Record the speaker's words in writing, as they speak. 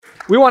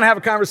We want to have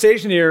a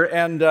conversation here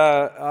and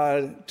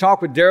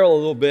talk with Daryl a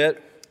little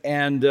bit.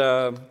 And,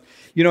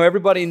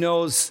 everybody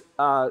knows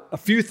a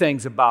few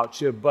things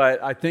about you,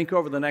 but I think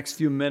over the next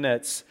few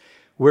minutes,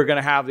 we're going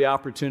to have the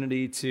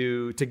opportunity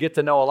to get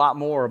to know a lot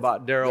more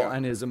about Daryl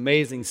and his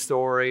amazing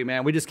story.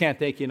 Man, we just can't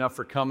thank you enough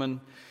for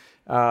coming.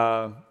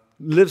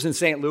 Lives in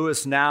St.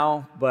 Louis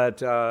now,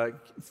 but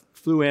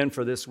flew in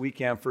for this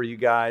weekend for you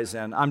guys,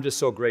 and I'm just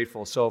so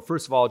grateful. So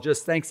first of all,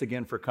 just thanks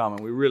again for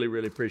coming. We really,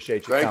 really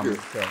appreciate you coming.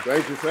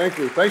 Thank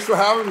you. Thanks for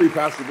having me,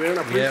 Pastor Ben.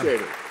 I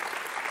appreciate it.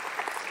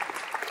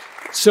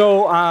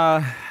 So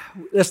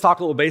let's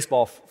talk a little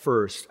baseball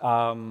first.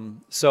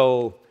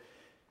 So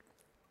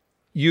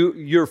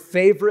your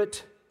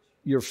favorite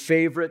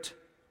team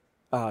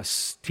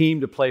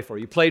to play for?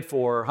 You played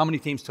for how many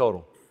teams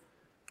total?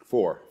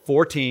 4.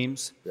 4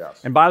 teams.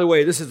 Yes. And by the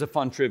way, this is a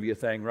fun trivia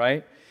thing,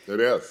 right? It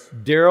is.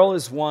 Daryl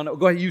is one.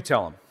 Go ahead, you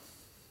tell him.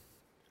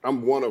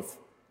 I'm one of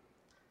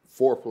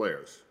 4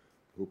 players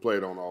who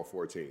played on all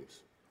 4 teams.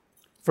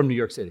 From New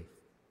York City.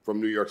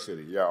 From New York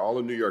City, yeah. All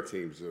the New York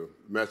teams, the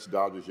Mets,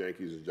 Dodgers,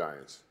 Yankees, and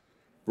Giants.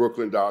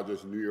 Brooklyn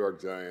Dodgers, New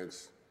York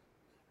Giants,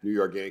 New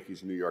York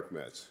Yankees, New York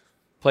Mets.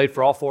 Played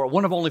for all 4.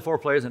 One of only 4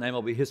 players in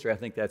MLB history. I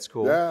think that's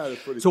cool. Yeah,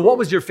 that's pretty cool. So what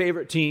was your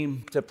favorite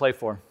team to play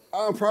for?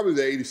 Probably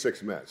the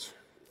 86 Mets.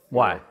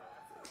 Why?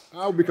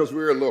 Because we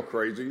were a little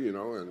crazy,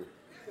 and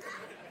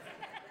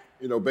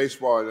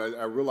baseball. And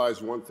I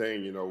realized one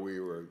thing,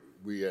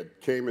 we had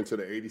came into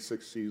the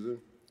 86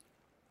 season,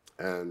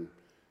 and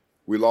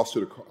we lost to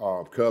the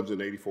Cubs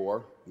in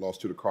 84, lost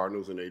to the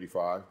Cardinals in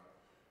 85,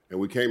 and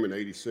we came in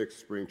 86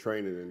 spring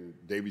training, and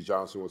Davey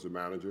Johnson was the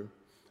manager,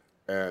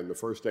 and the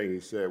first thing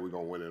he said, we're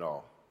gonna win it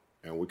all,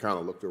 and we kind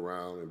of looked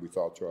around and we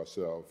thought to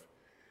ourselves,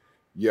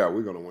 yeah,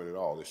 we're gonna win it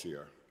all this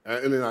year.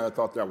 And then I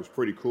thought that was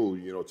pretty cool,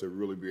 to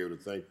really be able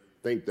to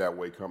think that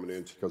way coming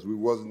in, because we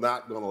was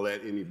not going to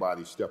let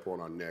anybody step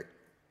on our neck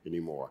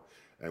anymore.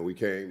 And we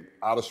came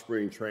out of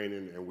spring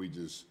training, and we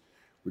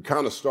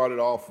kind of started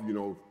off,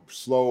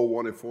 slow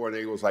 1-4, and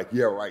they was like,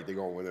 yeah, right, they're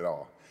going to win it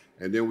all.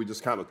 And then we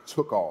just kind of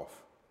took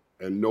off,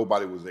 and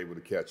nobody was able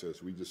to catch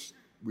us. We just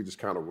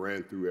kind of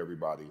ran through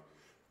everybody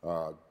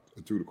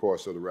through the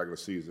course of the regular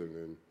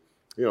season.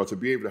 And, to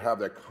be able to have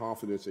that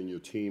confidence in your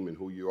team and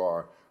who you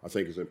are, I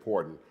think is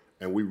important.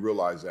 And we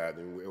realize that,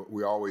 and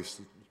we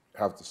always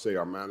have to say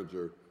our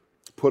manager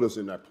put us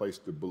in that place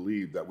to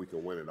believe that we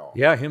can win it all.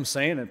 Yeah, him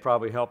saying it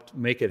probably helped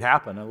make it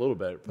happen a little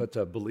bit. Put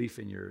a belief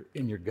in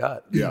your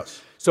gut.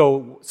 Yes.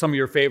 So some of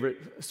your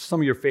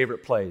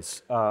favorite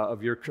plays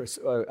of your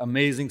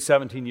amazing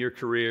 17-year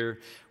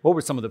career. What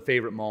were some of the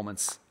favorite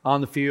moments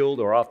on the field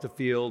or off the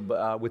field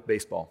with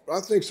baseball? I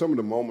think some of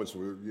the moments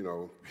were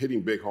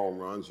hitting big home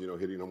runs.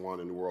 Hitting them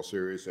one in the World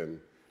Series and.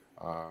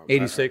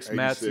 86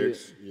 Mets.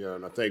 Yeah,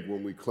 and I think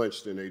when we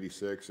clinched in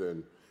 86,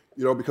 and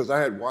because I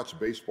had watched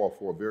baseball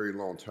for a very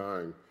long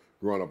time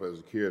growing up as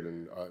a kid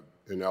in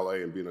LA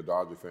and being a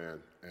Dodger fan,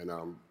 and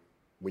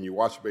when you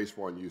watch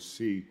baseball and you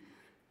see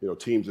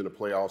teams in the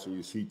playoffs and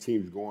you see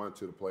teams going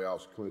to the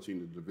playoffs, clinching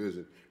the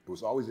division, it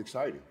was always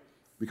exciting,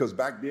 because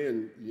back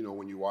then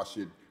when you watched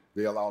it,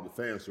 they allowed the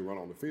fans to run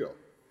on the field,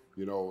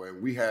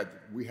 and we had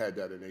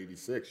that in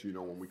 86,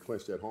 when we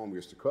clinched at home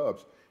against the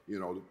Cubs.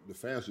 The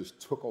fans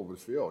just took over the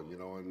field,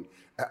 and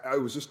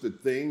it was just the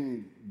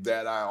thing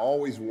that I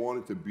always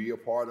wanted to be a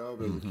part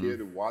of as a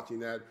kid, and watching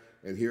that,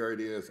 and here it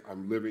is,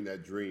 I'm living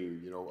that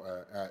dream,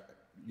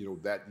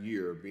 that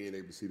year, being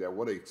able to see that.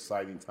 What an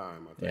exciting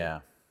time, I think.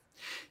 Yeah.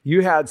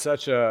 You had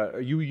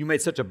you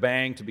made such a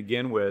bang to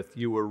begin with.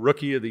 You were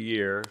Rookie of the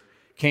Year,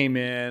 came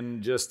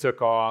in, just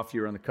took off. You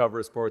were on the cover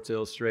of Sports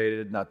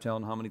Illustrated, not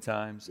telling how many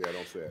times. Yeah,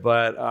 don't say it.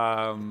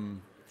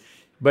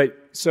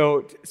 But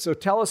so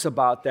tell us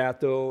about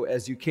that, though.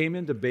 As you came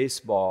into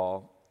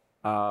baseball,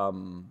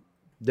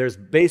 there's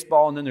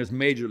baseball and then there's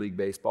Major League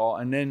Baseball.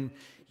 And then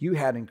you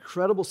had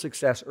incredible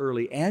success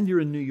early, and you're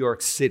in New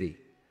York City.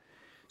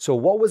 So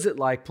what was it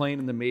like playing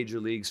in the major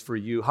leagues for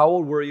you? How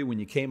old were you when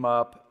you came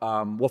up?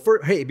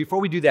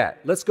 Before we do that,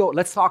 let's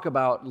talk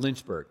about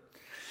Lynchburg.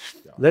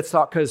 Yeah. Let's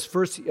talk, because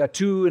first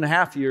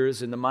 2.5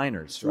 years in the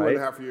minors, right?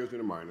 2.5 years in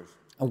the minors.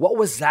 And what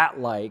was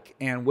that like,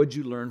 and what did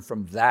you learn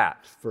from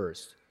that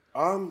first?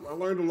 I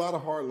learned a lot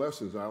of hard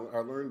lessons. I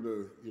learned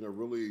to,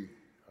 really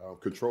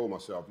control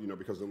myself,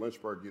 because in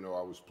Lynchburg,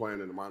 I was playing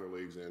in the minor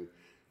leagues, and,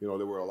 there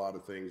were a lot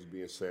of things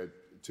being said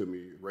to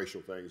me, racial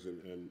things,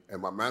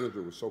 and my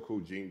manager was so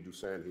cool, Gene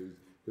Dusan.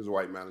 He's a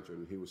white manager,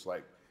 and he was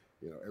like,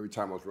 every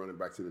time I was running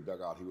back to the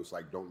dugout, he was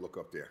like, don't look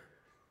up there,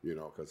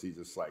 because he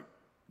just like,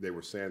 they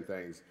were saying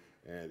things,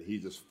 and he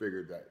just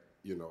figured that,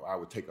 I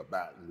would take a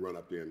bat and run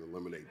up there and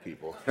eliminate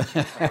people.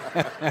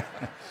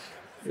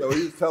 So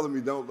he was telling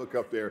me, don't look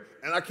up there.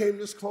 And I came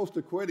this close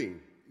to quitting.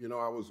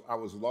 I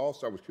was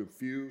lost, I was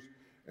confused,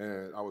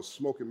 and I was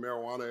smoking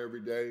marijuana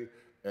every day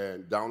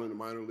and down in the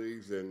minor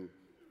leagues. And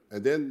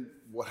then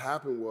what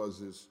happened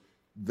was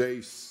they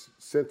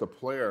sent a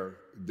player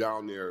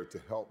down there to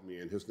help me,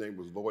 and his name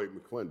was Lloyd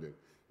McClendon.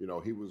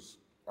 He was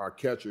our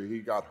catcher.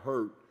 He got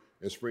hurt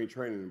in spring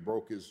training and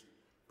broke his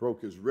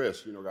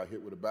wrist, got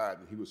hit with a bat,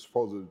 and he was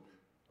supposed to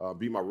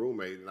be my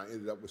roommate, and I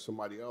ended up with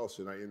somebody else,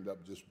 and I ended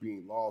up just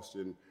being lost,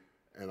 and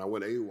I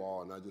went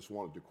AWOL, and I just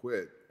wanted to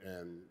quit,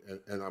 and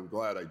I'm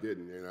glad I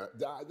didn't. And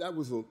that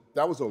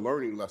was a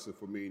learning lesson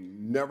for me,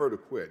 never to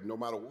quit. No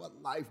matter what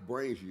life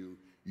brings you,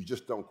 you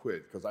just don't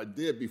quit. Because I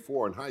did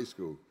before in high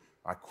school.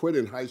 I quit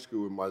in high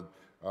school in my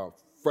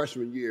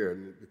freshman year,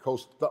 and the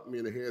coach thumped me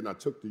in the head, and I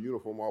took the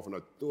uniform off, and I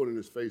threw it in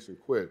his face and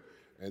quit.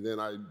 And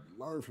then I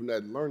learned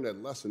that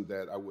lesson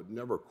that I would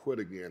never quit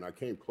again. I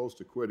came close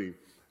to quitting,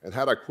 and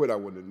had I quit, I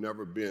would have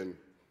never been,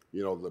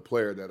 the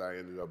player that I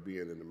ended up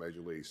being in the major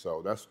league.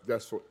 So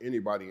that's for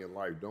anybody in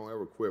life. Don't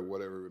ever quit,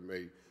 whatever it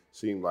may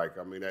seem like.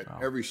 I mean, at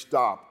every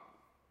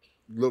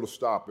little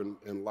stop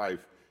in life,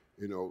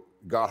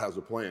 God has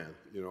a plan,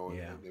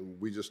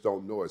 and we just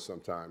don't know it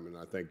sometimes. And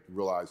I think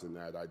realizing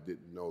that I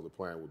didn't know the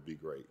plan would be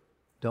great.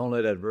 Don't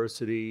let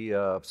adversity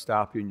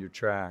stop you in your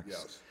tracks.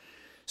 Yes.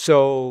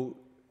 So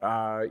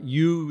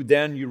you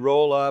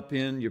roll up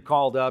you're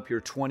called up,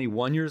 you're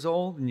 21 years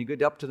old, and you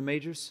get up to the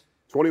majors?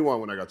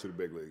 21 when I got to the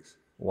big leagues.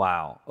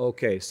 Wow.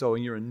 Okay, so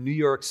you're in New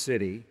York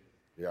City.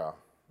 Yeah.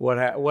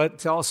 What?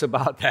 Tell us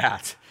about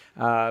that.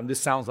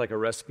 This sounds like a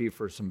recipe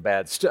for some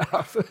bad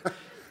stuff.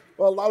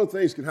 Well, a lot of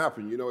things can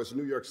happen. It's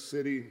New York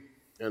City,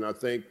 and I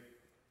think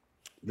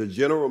the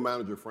general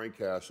manager, Frank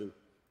Cashman,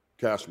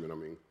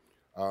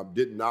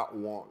 did not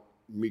want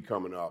me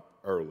coming up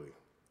early.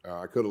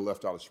 I could have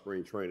left out of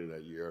spring training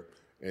that year,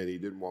 and he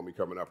didn't want me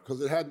coming up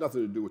because it had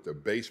nothing to do with the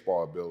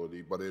baseball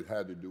ability, but it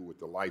had to do with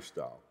the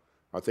lifestyle.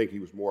 I think he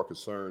was more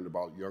concerned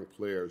about young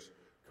players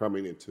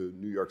coming into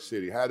New York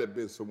City. Had it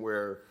been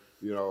somewhere,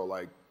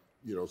 like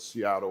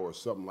Seattle or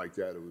something like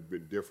that, it would have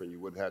been different. You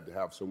wouldn't have to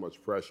have so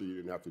much pressure. You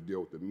didn't have to deal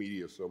with the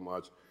media so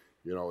much.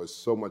 It's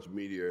so much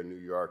media in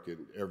New York,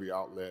 and every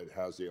outlet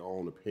has their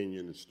own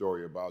opinion and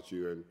story about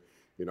you. And,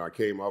 I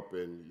came up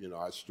and,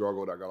 I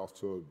struggled. I got off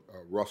to a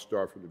rough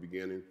start from the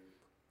beginning.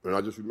 And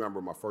I just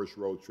remember my first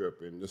road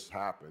trip, and this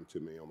happened to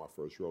me on my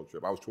first road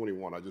trip. I was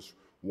 21. I just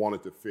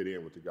wanted to fit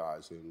in with the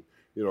guys. And,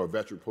 a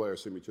veteran player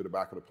sent me to the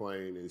back of the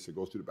plane, and he said,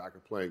 go to the back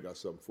of the plane, got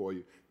something for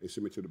you. They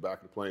sent me to the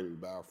back of the plane in the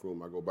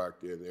bathroom. I go back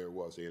there, and there it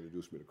was. They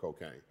introduced me to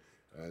cocaine.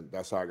 And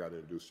that's how I got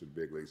introduced to the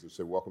big leagues. They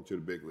said, welcome to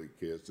the big league,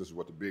 kids. This is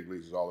what the big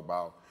leagues is all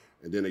about.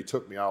 And then they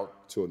took me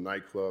out to a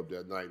nightclub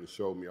that night and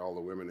showed me all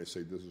the women. They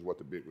said, this is what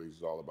the big leagues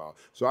is all about.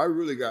 So I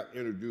really got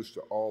introduced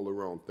to all the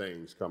wrong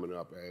things coming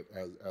up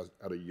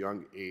at a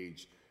young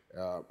age.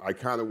 I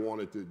kind of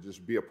wanted to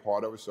just be a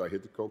part of it, so I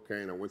hit the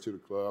cocaine. I went to the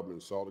club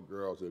and saw the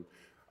girls, and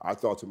I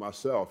thought to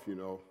myself,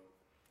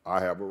 I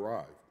have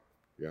arrived.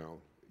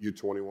 You're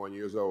 21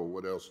 years old.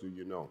 What else do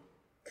you know?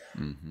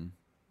 Mm-hmm.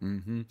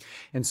 Mm-hmm.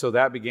 And so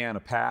that began a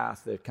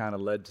path that kind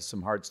of led to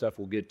some hard stuff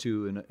we'll get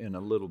to in a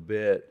little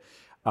bit.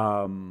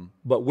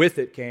 But with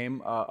it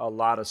came a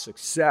lot of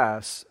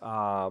success.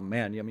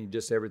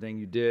 Just everything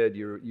you did,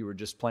 you were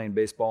just playing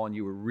baseball and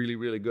you were really,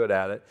 really good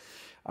at it.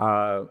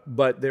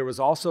 But there was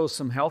also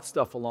some health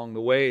stuff along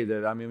the way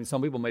that,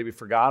 some people maybe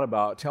forgot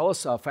about. Tell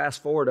us,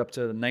 fast forward up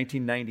to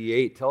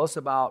 1998. Tell us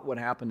about what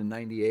happened in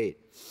 98.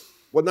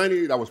 Well,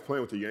 98, I was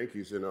playing with the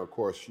Yankees, and of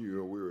course, we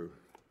were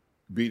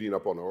beating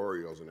up on the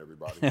Orioles and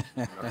everybody.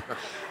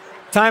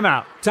 Time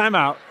out.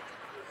 That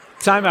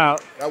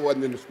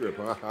wasn't in the script,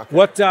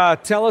 huh?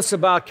 Tell us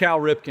about Cal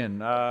Ripken.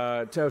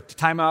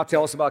 Time out.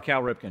 Tell us about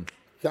Cal Ripken.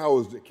 Cal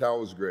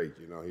was great.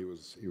 He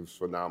was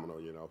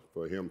phenomenal.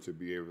 For him to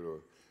be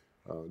able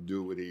to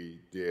do what he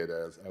did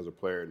as a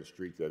player in the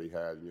streak that he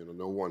had.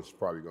 No one's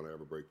probably going to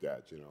ever break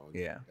that.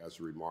 Yeah.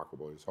 That's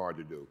remarkable. It's hard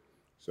to do.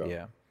 So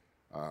yeah.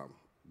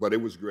 But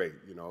it was great.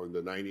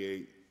 The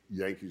 '98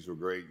 Yankees were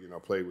great. I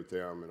played with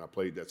them, and I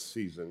played that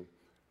season,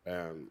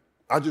 and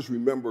I just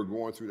remember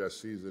going through that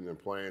season and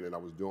playing, and I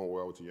was doing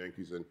well with the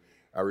Yankees. And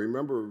I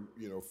remember,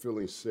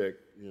 feeling sick,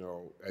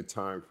 at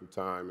time from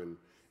time. And,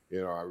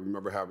 I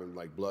remember having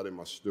like blood in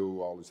my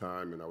stool all the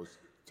time. And I was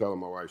telling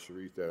my wife,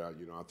 Sharice, that, I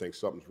think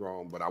something's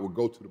wrong. But I would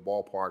go to the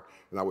ballpark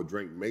and I would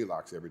drink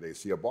Maalox every day.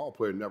 See, a ball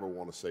player never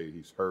want to say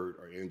he's hurt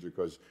or injured,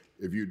 because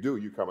if you do,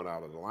 you're coming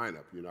out of the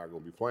lineup. You're not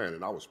going to be playing.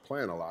 And I was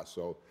playing a lot.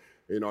 So,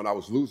 and I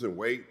was losing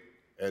weight.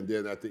 And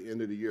then at the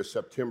end of the year,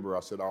 September, I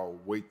said, I'll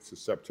wait to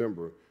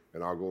September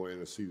and I'll go in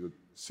and see the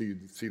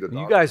doctor.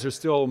 You guys are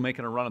still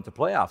making a run at the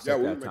playoffs at that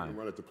time. Yeah, we were making a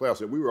run at the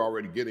playoffs. And we were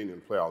already getting in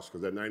the playoffs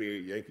because that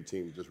 98 Yankee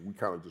team, we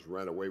kind of just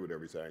ran away with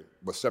everything.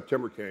 But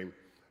September came,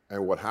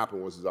 and what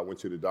happened was I went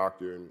to the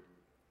doctor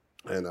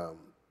and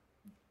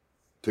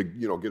to,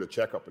 get a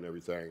checkup and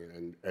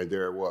everything. And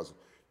there it was.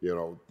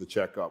 The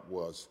checkup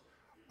was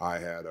I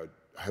had a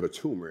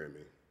tumor in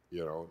me,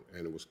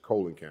 and it was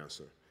colon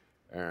cancer.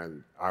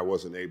 And I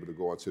wasn't able to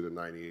go into the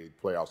 98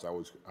 playoffs. I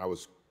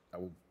was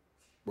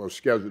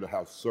scheduled to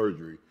have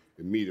surgery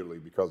immediately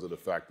because of the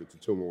fact that the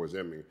tumor was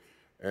in me.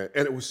 And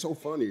it was so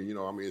funny,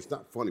 it's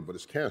not funny, but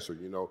it's cancer,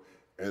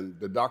 And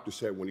the doctor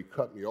said when he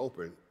cut me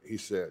open, he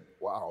said,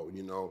 wow,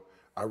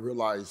 I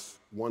realized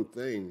one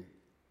thing,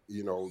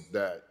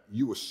 that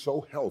you were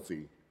so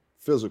healthy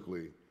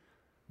physically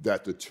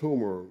that the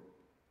tumor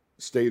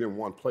stayed in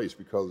one place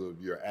because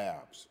of your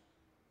abs.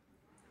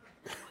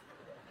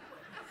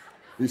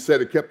 He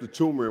said it kept the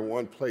tumor in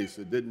one place.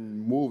 It didn't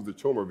move the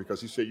tumor because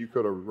he said you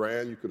could have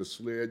ran, you could have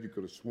slid, you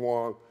could have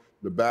swung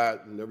the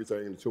bat and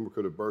everything, and the tumor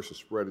could have burst and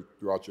spread it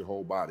throughout your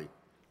whole body,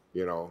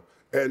 you know.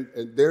 And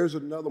there's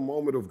another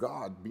moment of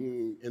God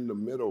being in the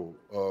middle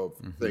of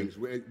things.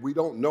 We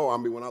don't know. I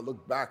mean, when I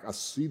look back, I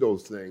see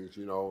those things,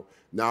 you know.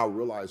 Now I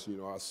realize, you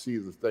know, I see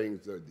the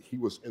things that he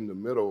was in the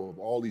middle of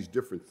all these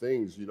different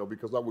things, you know,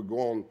 because I would go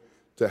on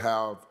to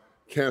have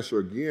cancer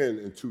again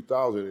in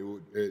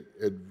 2000.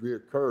 It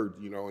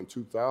reoccurred, you know, in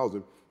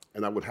 2000,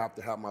 and I would have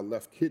to have my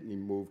left kidney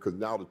moved because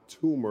now the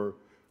tumor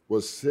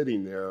was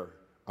sitting there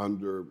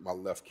under my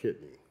left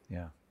kidney.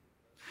 Yeah.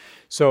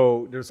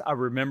 So I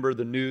remember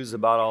the news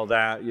about all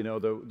that. You know,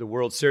 the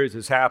World Series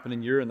is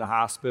happening. You're in the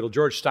hospital.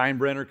 George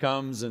Steinbrenner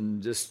comes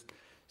and just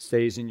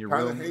stays in your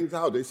room. Kind of hangs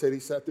out. They said he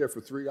sat there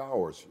for 3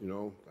 hours. You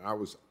know, I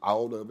was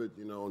out of it.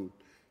 You know, and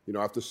you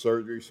know after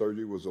surgery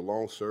was a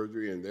long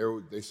surgery, and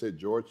they said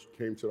George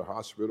came to the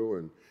hospital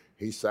and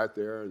he sat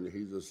there and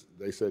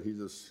they said he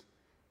just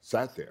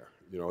sat there.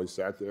 You know, he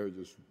sat there,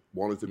 just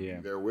wanted to be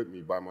there with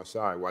me by my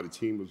side while the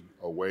team was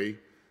away.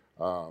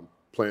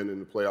 Playing in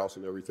the playoffs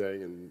and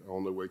everything, and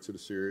on the way to the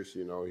series,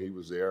 you know, he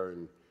was there.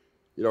 And,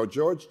 you know,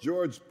 George,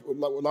 a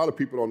lot of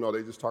people don't know.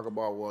 They just talk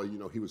about, well, you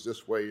know, he was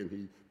this way and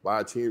he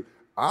by a team.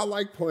 I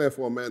like playing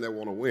for a man that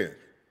want to win,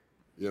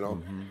 you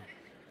know.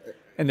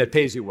 And that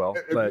pays you well.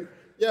 But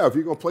yeah, if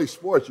you're going to play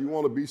sports, you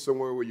want to be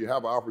somewhere where you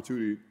have an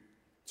opportunity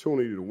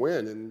to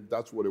win, and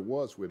that's what it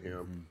was with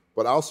him.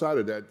 But outside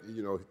of that,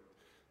 you know,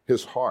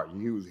 his heart,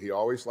 he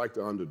always liked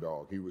the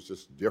underdog. He was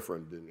just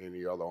different than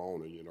any other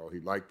owner. You know, he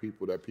liked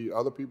people that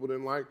other people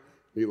didn't like.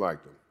 He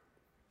liked them.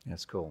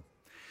 That's cool.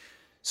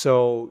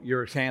 So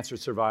you're a cancer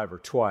survivor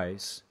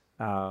twice.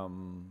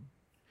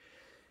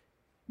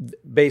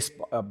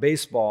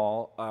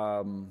 Baseball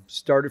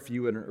started for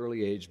you at an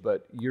early age,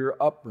 but your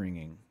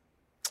upbringing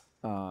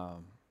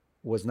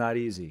was not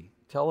easy.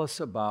 Tell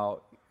us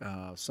about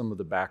some of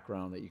the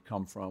background that you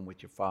come from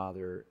with your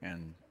father,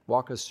 and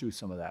walk us through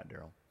some of that,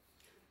 Daryl.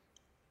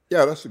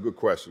 Yeah, that's a good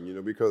question, you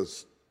know,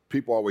 because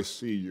people always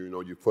see you, you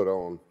know, you put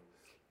on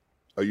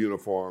a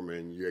uniform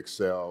and you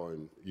excel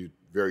and you're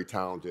very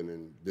talented,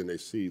 and then they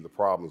see the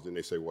problems and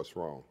they say, what's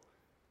wrong?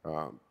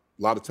 A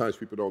lot of times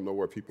people don't know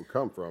where people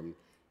come from.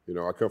 You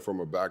know, I come from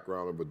a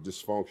background of a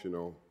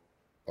dysfunctional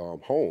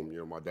home. You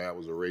know, my dad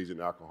was a raging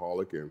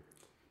alcoholic, and,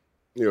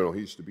 you know,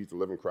 he used to beat the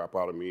living crap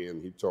out of me,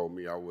 and he told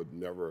me I would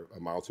never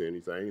amount to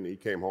anything. And he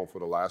came home for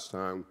the last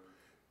time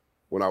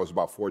when I was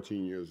about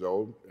 14 years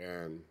old,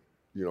 and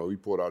you know, he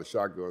pulled out a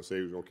shotgun and said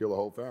he was going to kill the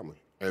whole family.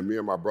 And me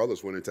and my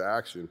brothers went into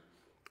action.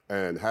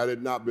 And had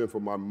it not been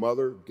for my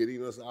mother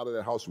getting us out of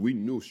the house, we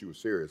knew she was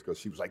serious, because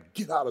she was like,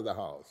 get out of the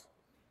house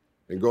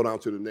and go down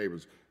to the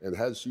neighbors. And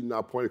had she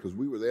not pointed, because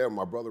we were there,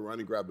 my brother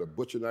Ronnie grabbed a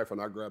butcher knife and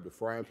I grabbed a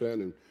frying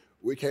pan, and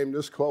we came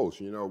this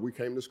close, you know, we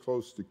came this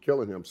close to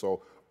killing him.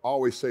 So I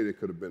always say there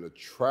could have been a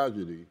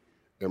tragedy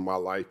in my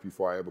life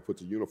before I ever put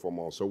the uniform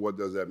on. So what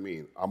does that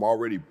mean? I'm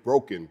already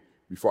broken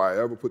before I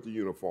ever put the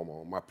uniform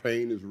on. My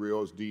pain is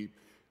real, it's deep.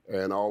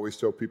 And I always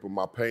tell people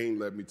my pain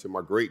led me to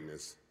my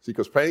greatness. See,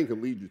 because pain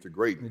can lead you to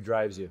greatness. It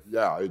drives you.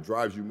 Yeah, it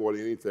drives you more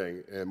than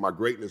anything. And my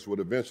greatness would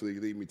eventually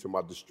lead me to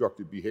my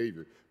destructive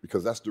behavior,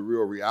 because that's the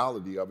real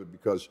reality of it,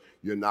 because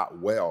you're not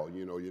well.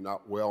 You know, you're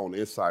not well on the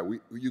inside.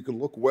 You can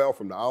look well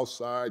from the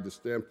outside, the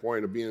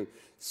standpoint of being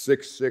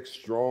 6'6",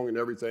 strong and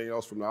everything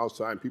else from the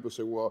outside. And people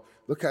say, well,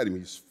 look at him.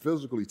 He's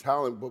physically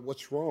talented, but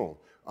what's wrong?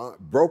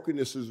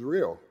 Brokenness is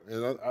real.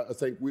 And I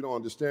think we don't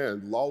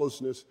understand.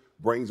 Lawlessness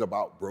brings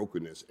about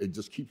brokenness. It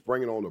just keeps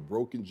bringing on a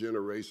broken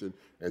generation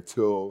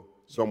until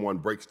someone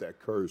breaks that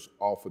curse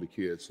off of the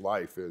kid's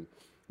life. And,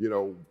 you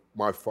know,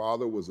 my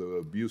father was an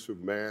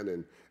abusive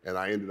man, and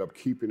I ended up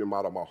keeping him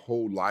out of my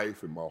whole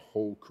life and my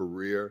whole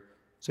career.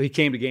 So he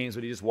came to games,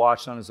 but he just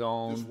watched on his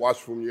own? Just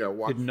watched from,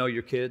 Didn't know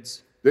your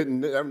kids? I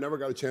never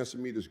got a chance to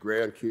meet his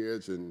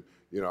grandkids, and,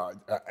 you know,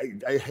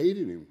 I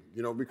hated him,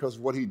 you know, because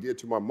of what he did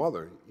to my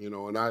mother, you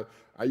know, and I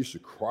used to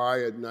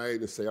cry at night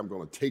and say, I'm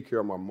going to take care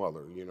of my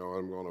mother, you know,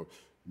 I'm going to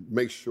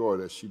make sure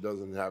that she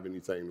doesn't have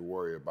anything to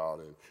worry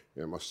about.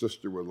 And my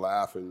sister would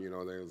laugh, and, you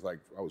know, it was like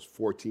I was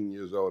 14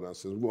 years old, and I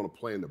said, we're going to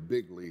play in the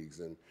big leagues,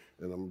 and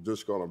I'm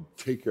just going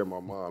to take care of my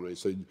mom. And they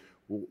said,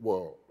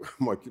 well,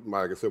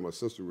 like I said, my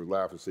sister would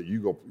laugh and say, you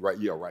go, right,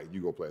 yeah, right,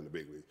 you go play in the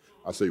big leagues.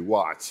 I say,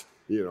 watch,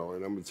 you know,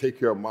 and I'm going to take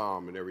care of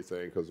mom and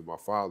everything, because of my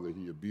father.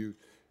 He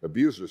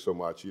abused her so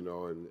much, you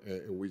know, and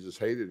we just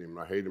hated him.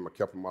 I hated him. I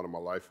kept him out of my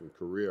life and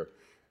career.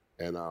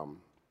 And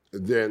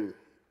then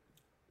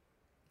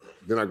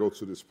I go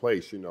to this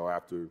place, you know,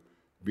 after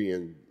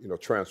being, you know,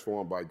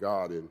 transformed by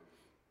God.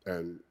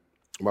 And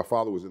my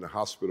father was in the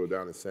hospital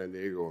down in San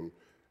Diego,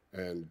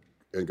 and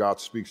God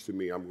speaks to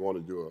me. I'm going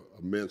to do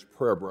a men's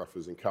prayer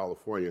breakfast in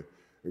California.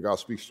 And God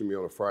speaks to me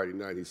on a Friday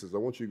night. He says, I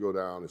want you to go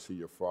down and see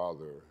your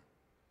father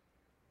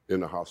in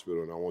the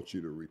hospital, and I want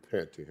you to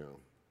repent to him.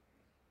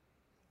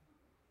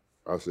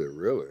 I said,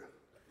 really?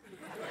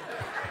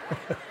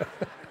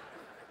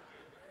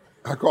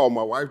 I called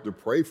my wife to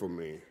pray for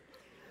me.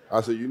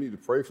 I said, you need to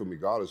pray for me.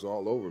 God is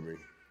all over me.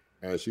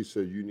 And she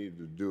said, you need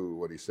to do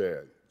what he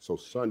said. So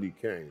Sunday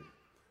came,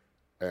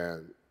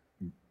 and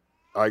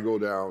I go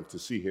down to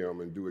see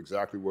him and do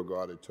exactly what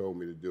God had told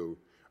me to do.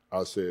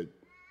 I said,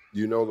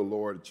 you know, the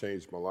Lord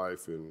changed my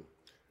life, and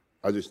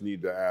I just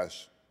need to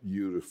ask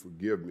you to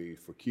forgive me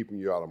for keeping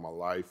you out of my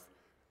life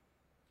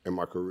and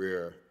my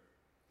career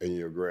and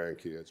your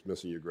grandkids,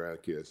 missing your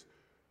grandkids.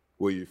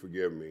 Will you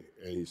forgive me?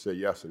 And he said,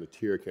 yes, and a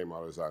tear came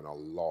out of his eye, and I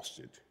lost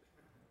it.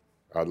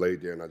 I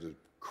laid there, and I just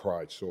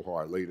cried so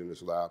hard. I laid in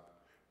his lap,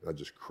 and I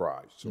just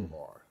cried so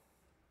hard.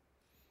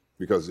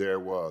 Because there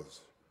it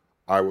was.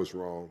 I was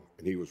wrong,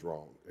 and he was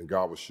wrong. And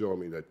God was showing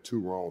me that two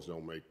wrongs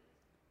don't make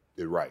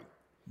it right.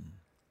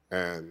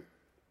 And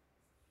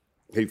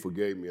he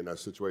forgave me in that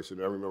situation.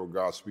 And I remember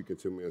God speaking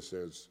to me and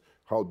says,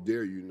 how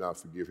dare you not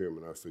forgive him,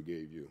 and I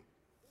forgave you.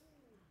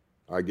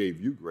 I gave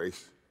you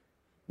grace.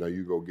 Now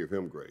you go give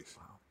him grace.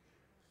 Wow.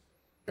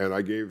 And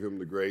I gave him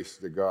the grace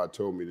that God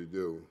told me to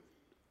do.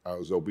 I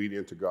was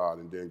obedient to God,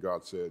 and then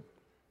God said,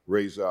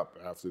 raise up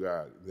after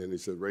that. And then he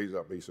said, raise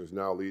up. And he says,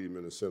 now lead him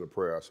in a sin of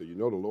prayer. I said, you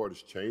know, the Lord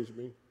has changed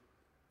me.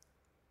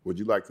 Would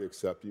you like to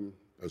accept him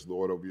as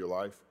Lord over your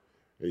life?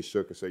 And he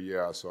shook and said,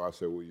 yeah. So I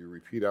said, will you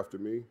repeat after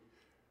me?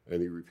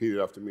 And he repeated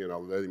after me, and I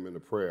led him into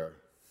prayer.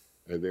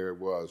 And there it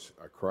was.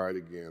 I cried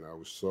again. I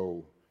was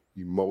so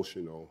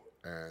emotional.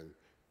 And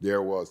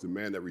there was the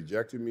man that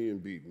rejected me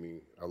and beat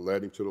me. I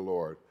led him to the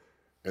Lord.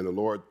 And the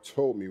Lord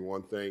told me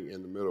one thing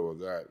in the middle of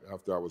that,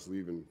 after I was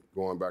leaving,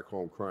 going back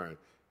home crying.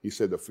 He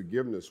said the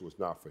forgiveness was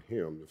not for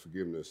him. The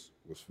forgiveness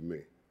was for me.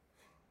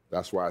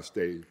 That's why I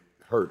stayed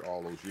hurt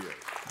all those years.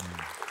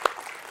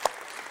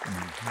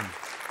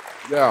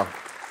 Mm-hmm. Yeah.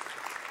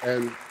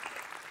 And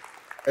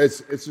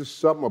it's just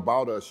something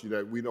about us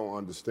that we don't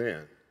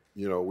understand.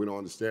 You know, we don't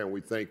understand. We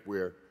think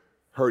we're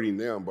hurting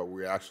them, but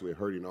we're actually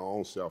hurting our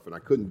own self. And I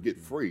couldn't get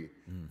free.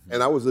 Mm-hmm.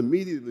 And I was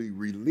immediately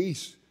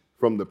released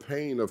from the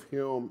pain of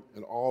him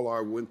and all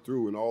I went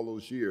through in all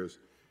those years.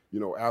 You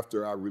know,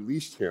 after I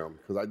released him,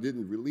 because I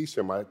didn't release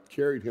him, I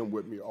carried him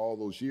with me all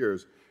those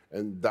years.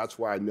 And that's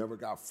why I never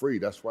got free.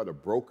 That's why the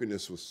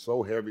brokenness was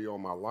so heavy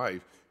on my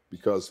life,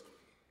 because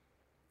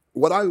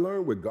what I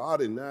learned with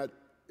God in that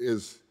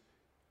is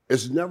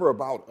it's never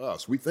about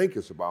us. We think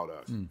it's about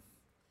us,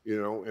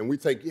 you know, and we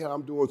think, yeah,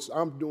 I'm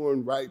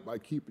doing right by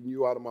keeping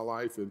you out of my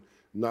life and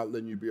not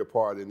letting you be a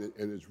part, and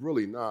it's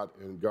really not.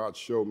 And God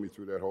showed me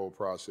through that whole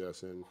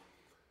process, and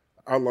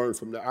I learned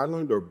from that. I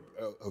learned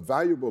a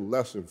valuable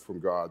lesson from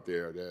God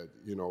there that,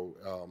 you know,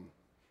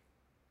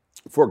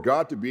 for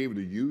God to be able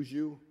to use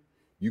you,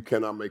 you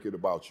cannot make it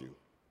about you.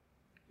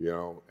 You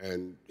know,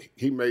 and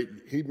he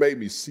made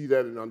me see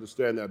that and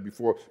understand that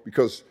before,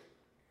 because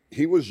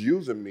he was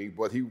using me,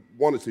 but he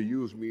wanted to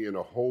use me in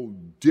a whole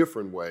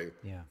different way.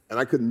 Yeah. And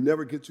I could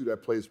never get to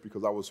that place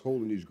because I was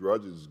holding these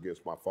grudges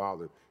against my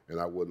father, and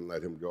I wouldn't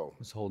let him go. It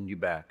was holding you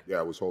back. Yeah,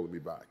 it was holding me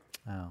back.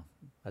 Oh,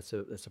 that's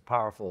a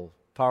powerful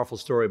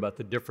story about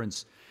the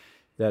difference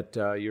that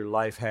your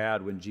life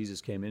had when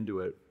Jesus came into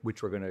it,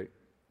 which we're going to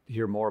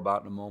hear more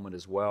about in a moment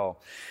as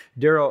well.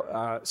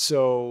 Daryl,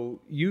 so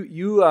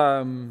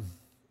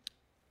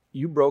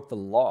you broke the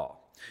law,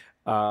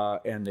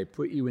 and they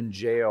put you in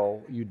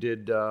jail. You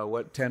did, 10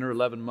 or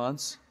 11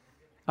 months?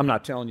 I'm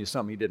not telling you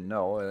something you didn't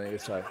know.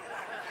 It's like,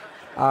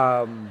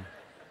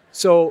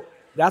 so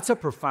that's a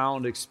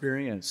profound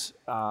experience.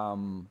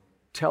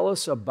 Tell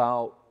us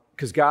about,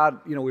 because God,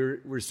 you know, we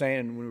were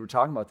saying when we were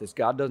talking about this,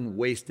 God doesn't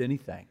waste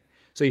anything.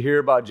 So you hear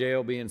about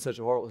jail being such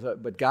a horrible,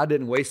 but God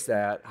didn't waste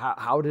that.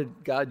 How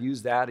did God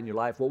use that in your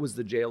life? What was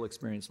the jail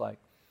experience like?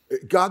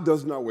 God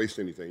does not waste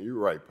anything. You're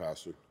right,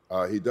 Pastor.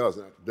 He does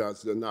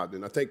not.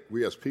 And I think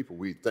we as people,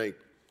 we think,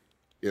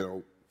 you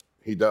know,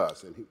 he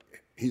does. And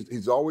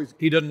he's always...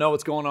 He doesn't know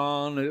what's going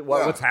on,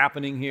 what's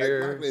happening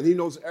here. Exactly. And he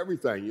knows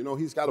everything. You know,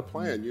 he's got a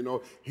plan. You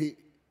know, he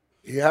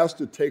has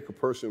to take a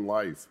person's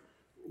life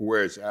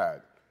where it's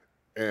at.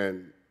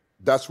 And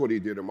that's what he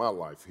did in my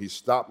life. He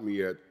stopped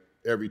me at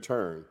every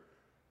turn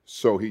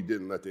so he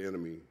didn't let the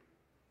enemy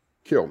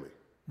kill me.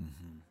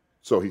 Mm-hmm.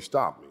 So he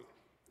stopped me.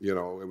 You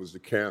know, it was the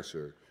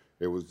cancer.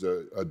 It was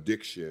the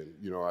addiction.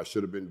 You know, I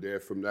should have been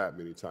dead from that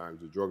many times,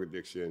 the drug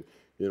addiction,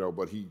 you know,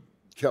 but he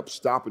kept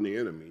stopping the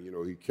enemy. You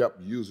know, he kept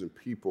using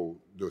people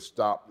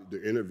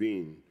to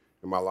intervene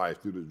in my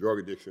life through the drug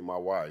addiction of my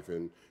wife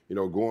and, you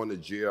know, going to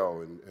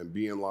jail and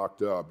being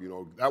locked up. You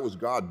know, that was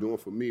God doing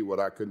for me what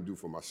I couldn't do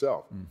for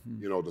myself,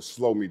 you know, to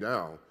slow me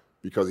down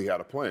because he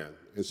had a plan.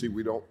 And see,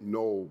 we don't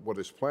know what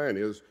his plan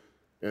is,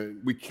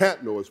 and we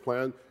can't know his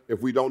plan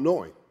if we don't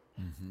know him.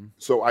 Mm-hmm.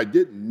 So I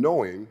didn't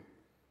know him,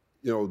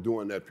 you know,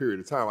 during that period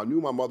of time. I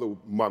knew my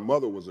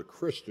mother was a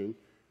Christian,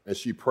 and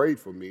she prayed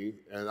for me,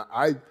 and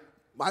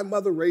my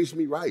mother raised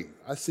me right.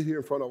 I sit here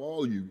in front of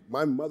all of you.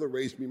 My mother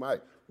raised me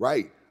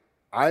right.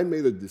 I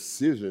made a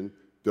decision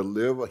to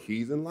live a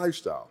heathen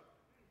lifestyle.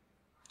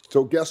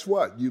 So guess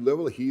what? You live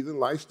a heathen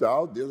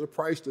lifestyle, there's a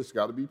price that's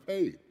got to be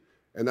paid.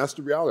 And that's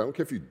the reality. I don't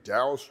care if you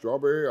Darryl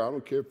Strawberry, I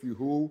don't care if you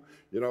who,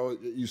 you know,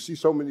 you see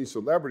so many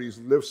celebrities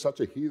live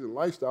such a heathen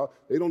lifestyle,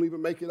 they don't even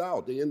make it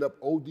out. They end up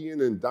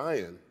ODing and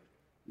dying,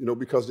 you know,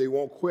 because they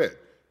won't quit.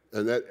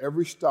 And at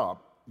every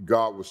stop,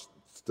 God was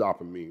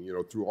stopping me.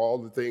 Through all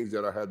the things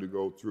that I had to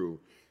go through,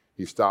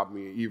 he stopped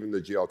me, even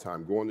the jail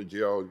time, going to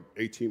jail,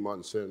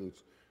 18-month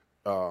sentence.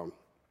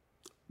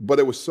 But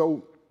it was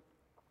so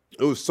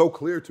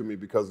clear to me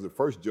because the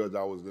first judge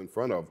I was in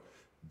front of,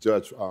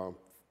 Judge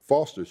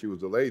Foster, she was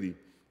the lady,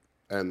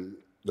 and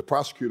the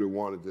prosecutor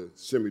wanted to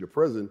send me to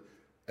prison,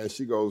 and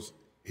she goes,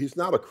 he's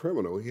not a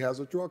criminal, he has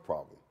a drug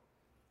problem.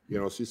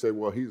 She said,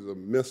 well, he's a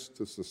menace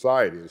to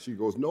society. And she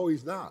goes, no,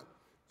 he's not.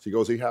 She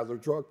goes, he has a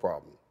drug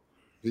problem.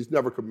 He's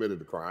never committed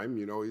a crime,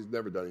 he's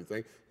never done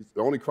anything.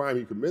 The only crime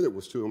he committed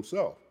was to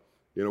himself,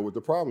 with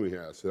the problem he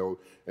has. So,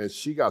 and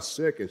she got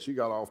sick and she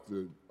got off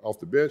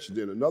the bench. And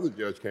then another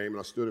judge came and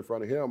I stood in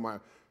front of him. My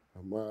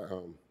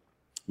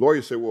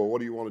lawyer said, well, what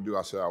do you want to do?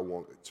 I said,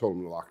 told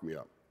him to lock me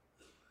up.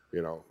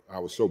 I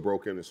was so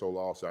broken and so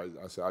lost. I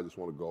said, I just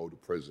want to go to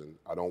prison.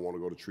 I don't want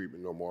to go to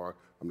treatment no more.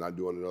 I'm not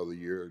doing another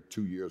year,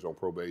 2 years on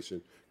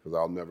probation because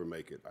I'll never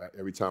make it.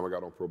 Every time I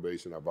got on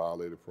probation, I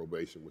violated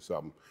probation with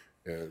something,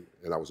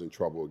 and I was in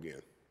trouble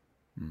again.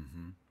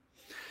 Mm-hmm.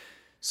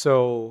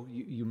 So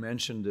you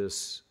mentioned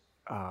this,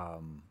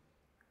 how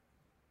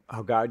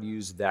God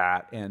used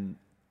that, and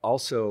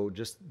also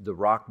just the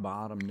rock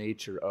bottom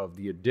nature of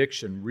the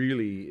addiction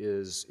really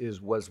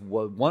was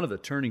one of the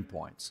turning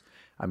points.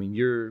 I mean,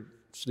 you're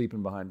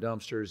sleeping behind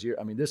dumpsters.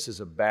 This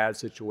is a bad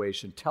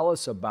situation. Tell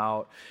us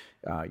about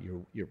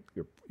your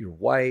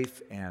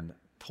wife and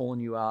pulling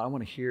you out. I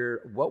want to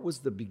hear, what was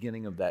the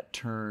beginning of that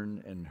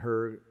turn and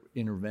her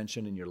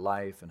intervention in your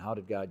life, and how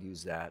did God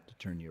use that to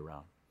turn you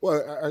around?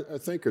 Well, I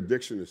think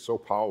addiction is so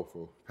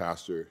powerful,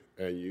 Pastor,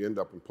 and you end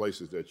up in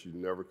places that you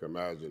never can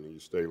imagine, and you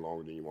stay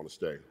longer than you want to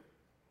stay.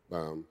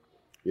 You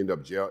end up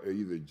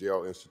either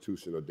jail,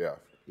 institution, or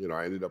death.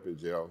 I ended up in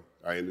jail.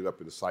 I ended up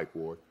in the psych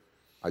ward.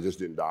 I just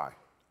didn't die.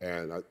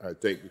 And I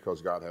think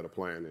because God had a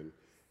plan,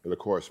 and of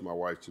course, my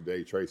wife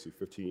today, Tracy,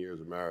 15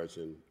 years of marriage,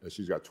 and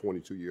she's got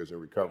 22 years in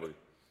recovery.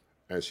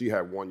 And she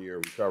had 1 year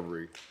in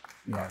recovery.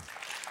 Yeah.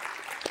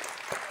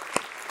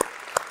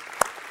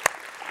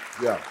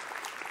 Yeah.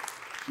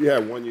 She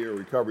had 1 year in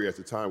recovery at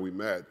the time we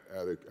met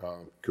at a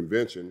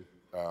convention,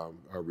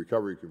 a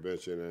recovery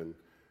convention,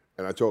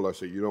 and I told her, I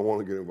said, you don't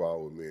want to get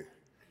involved with me,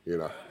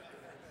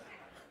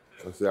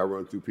 I said, I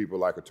run through people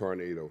like a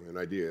tornado, and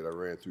I did. I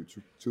ran through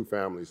two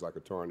families like a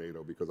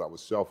tornado because I was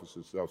selfish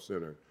and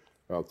self-centered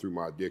through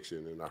my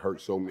addiction, and I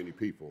hurt so many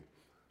people.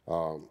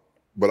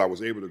 But I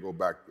was able to go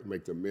back and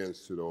make the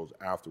amends to those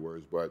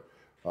afterwards. But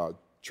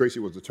Tracy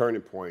was the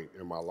turning point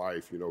in my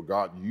life.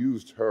 God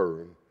used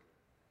her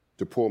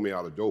to pull me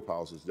out of dope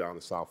houses down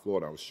in South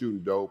Florida. I was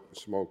shooting dope,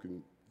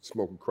 smoking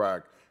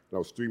crack, and I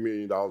was $3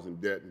 million in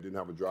debt and didn't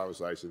have a driver's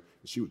license.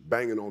 And she was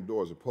banging on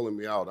doors and pulling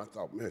me out. I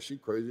thought, man, she's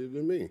crazier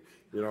than me,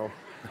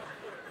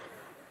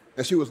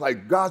 And she was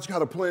like, God's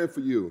got a plan for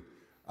you.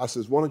 I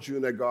says, why don't you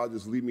and that God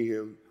just leave me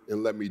here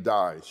and let me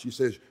die? She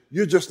says,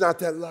 you're just not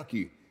that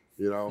lucky,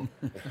 And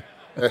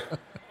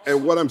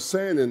what I'm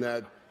saying in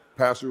that,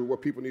 Pastor,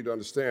 what people need to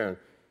understand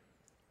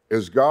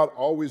is God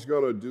always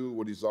going to do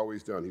what he's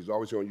always done. He's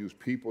always going to use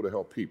people to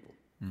help people.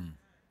 Mm.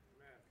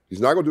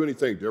 He's not going to do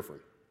anything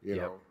different,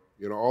 know.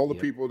 All the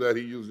people that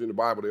he used in the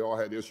Bible, they all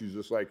had issues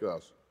just like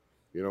us.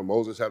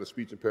 Moses had a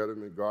speech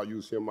impediment. God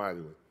used him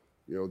mightily.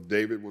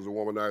 David was a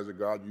womanizer.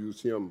 God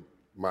used him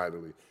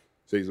mightily.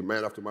 So he's a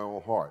man after my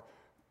own heart.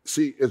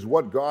 See, it's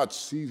what God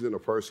sees in a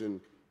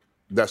person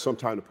that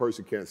sometimes the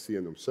person can't see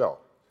in themselves.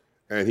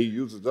 And he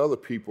uses other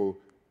people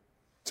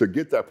to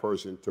get that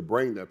person, to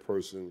bring that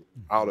person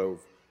out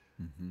of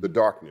the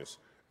darkness.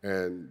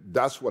 And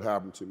that's what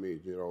happened to me.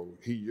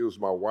 He used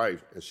my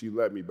wife, and she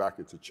led me back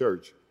into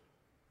church.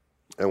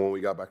 And when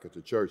we got back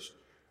into church,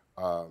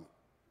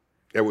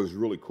 it was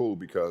really cool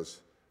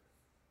because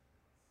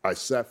I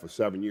sat for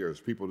 7 years.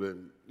 People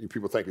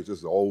think it's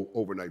just an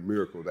overnight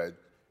miracle that,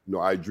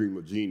 I dream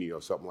of genie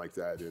or something like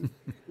that. And,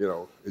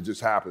 it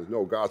just happens.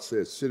 No, God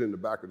said, sit in the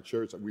back of the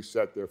church. We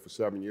sat there for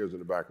 7 years in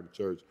the back of the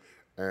church.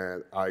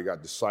 And I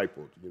got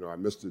discipled. I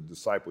missed the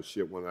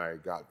discipleship when I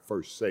got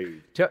first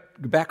saved.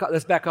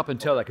 Let's back up and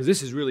tell that, because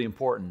this is really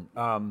important.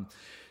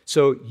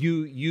 So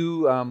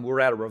you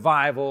were at a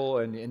revival,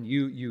 and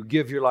you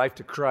give your life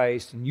to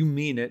Christ, and you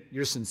mean it.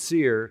 You're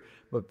sincere.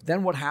 But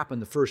then what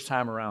happened the first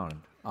time around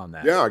on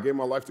that? Yeah, I gave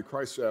my life to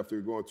Christ after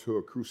going to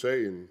a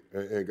crusade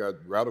and got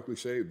radically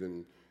saved.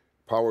 And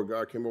power of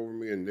God came over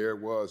me, and there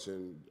it was.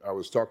 And I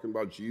was talking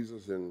about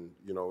Jesus, and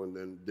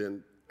and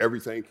then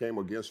everything came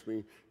against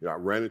me. I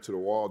ran into the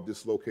wall,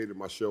 dislocated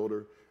my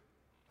shoulder.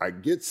 I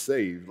get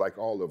saved like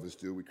all of us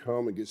do. We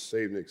come and get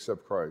saved and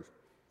accept Christ.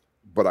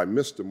 But I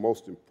missed the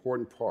most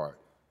important part.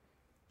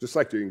 Just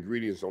like the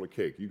ingredients on a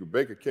cake. You can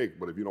bake a cake,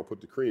 but if you don't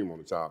put the cream on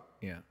the top,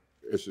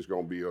 it's just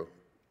going to be a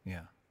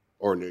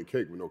ordinary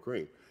cake with no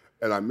cream.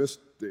 And I missed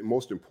the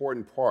most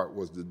important part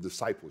was the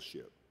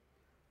discipleship.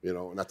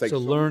 And I think so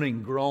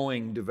learning,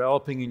 growing,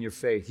 developing in your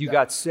faith. You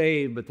got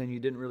saved, but then you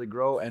didn't really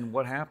grow. And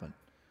what happened?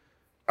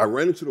 I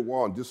ran into the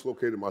wall and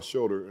dislocated my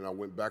shoulder, and I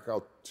went back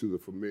out to the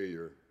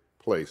familiar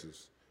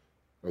places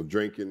of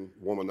drinking,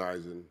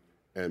 womanizing,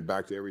 and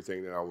back to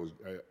everything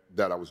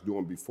that I was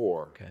doing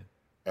before. Okay.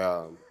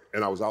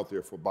 And I was out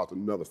there for about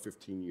another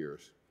 15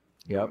 years.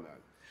 Yep. doing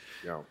that.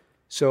 Yeah.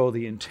 So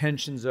the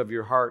intentions of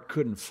your heart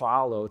couldn't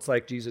follow. It's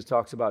like Jesus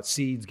talks about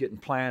seeds getting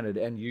planted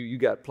and you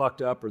got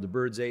plucked up or the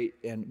birds ate,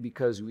 and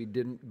because we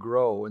didn't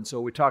grow. And so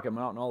we talk at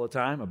Mountain all the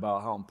time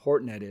about how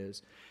important that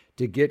is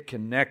to get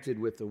connected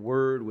with the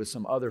Word, with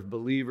some other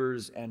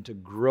believers, and to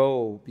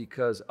grow,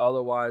 because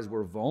otherwise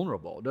we're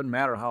vulnerable. It doesn't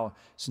matter how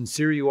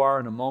sincere you are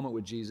in a moment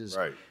with Jesus,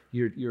 Right.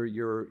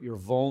 You're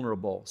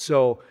vulnerable.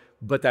 So,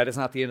 but that is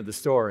not the end of the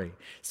story.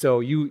 So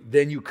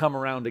you come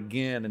around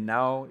again, and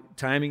now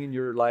timing in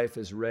your life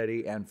is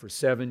ready. And for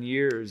 7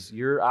 years,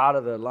 you're out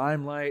of the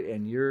limelight,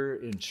 and you're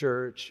in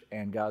church,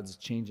 and God's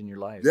changing your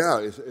life. Yeah,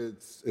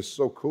 it's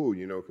so cool,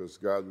 because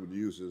God would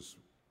use this.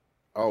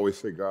 I always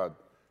say God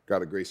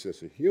got a great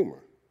sense of humor.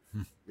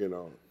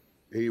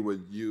 He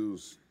would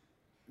use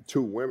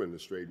 2 women to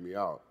straighten me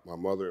out, my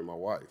mother and my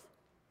wife.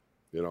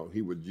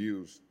 He would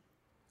use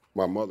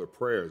my mother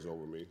prayers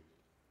over me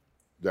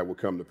that would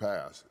come to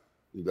pass,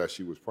 that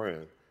she was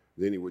praying.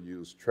 Then he would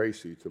use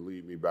Tracy to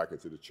lead me back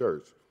into the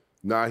church.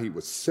 Now he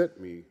would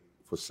sit me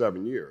for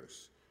 7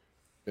 years,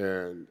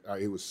 and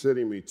he was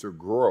sitting me to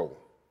grow,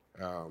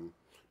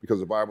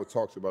 because the Bible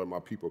talks about my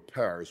people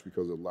perish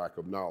because of lack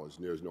of knowledge,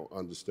 and there's no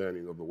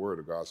understanding of the Word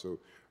of God. So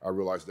I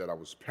realized that I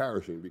was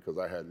perishing because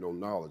I had no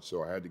knowledge.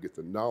 So I had to get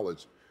the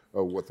knowledge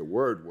of what the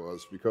Word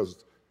was,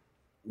 because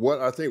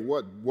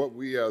what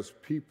we as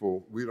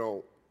people, we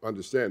don't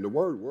understand. The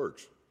Word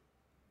works,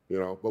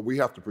 but we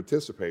have to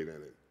participate in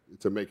it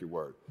to make it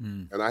work.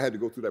 And I had to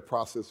go through that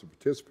process of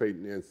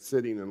participating and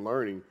sitting and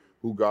learning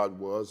who God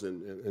was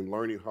and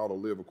learning how to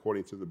live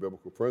according to the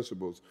biblical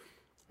principles.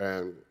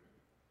 And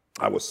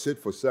I would sit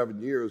for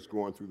 7 years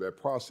going through that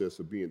process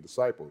of being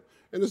discipled.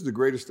 And this is the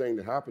greatest thing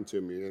that happened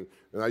to me.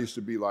 And I used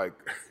to be like,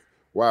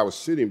 while I was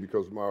sitting,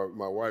 because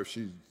my wife,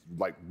 she's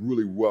like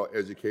really well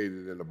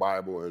educated in the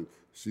Bible, and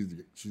she's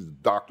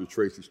Dr.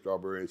 Tracy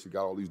Strawberry, and she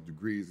got all these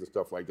degrees and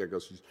stuff like that,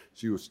 because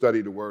she would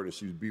study the Word, and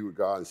she would be with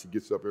God, and she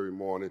gets up every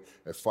morning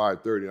at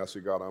 5:30, and I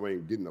said, God, I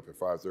ain't getting up at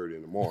 5:30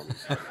 in the morning.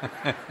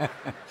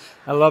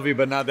 I love you,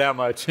 but not that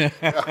much.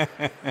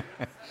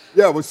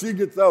 Yeah, but she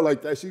gets up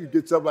like that. She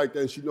gets up like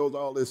that, and she knows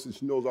all this, and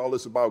she knows all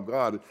this about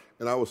God.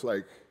 And I was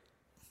like,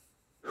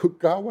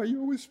 God, why are you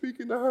always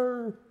speaking to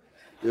her?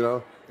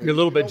 You're a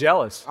little bit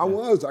jealous. I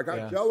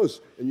got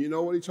jealous. And you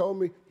know what he told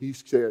me? He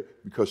said,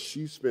 because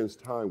she spends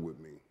time with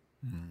me.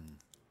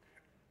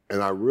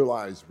 And I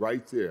realized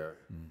right there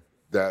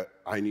that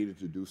I needed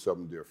to do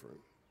something different.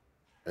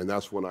 And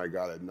that's when I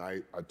got at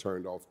night, I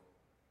turned off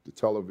the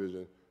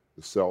television,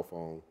 the cell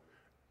phone,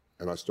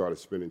 and I started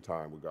spending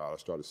time with God. I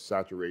started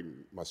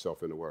saturating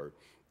myself in the Word.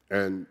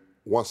 And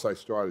once I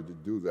started to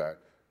do that,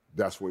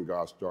 that's when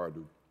God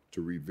started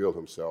to reveal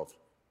himself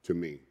to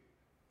me,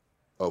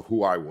 of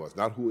who I was,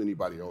 not who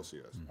anybody else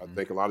is. I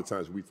think a lot of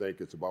times we think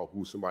it's about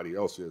who somebody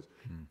else is.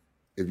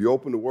 If you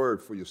open the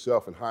Word for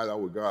yourself and hide out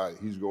with God,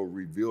 he's going to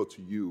reveal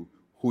to you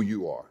who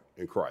you are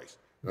in Christ.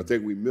 And I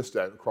think we miss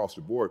that across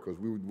the board, because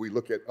we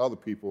look at other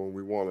people and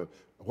we want to,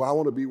 well, I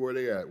want to be where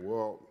they at.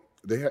 Well,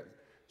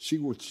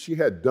 she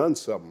had done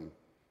something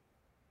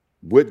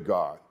with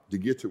God to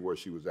get to where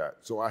she was at.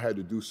 So I had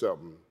to do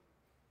something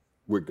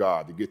with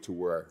God to get to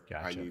where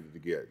I needed to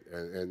get.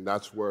 And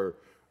that's where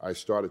I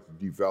started to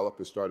develop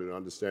and started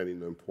understanding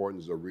the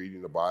importance of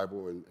reading the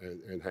Bible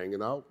and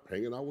hanging out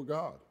with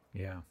God.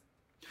 Yeah.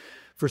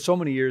 For so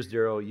many years,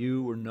 Daryl,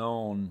 you were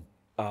known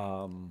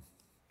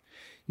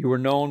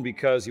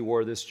because you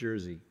wore this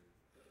jersey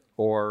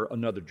or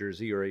another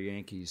jersey or a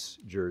Yankees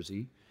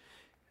jersey.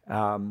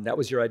 That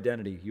was your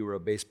identity. You were a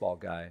baseball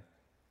guy.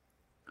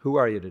 Who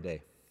are you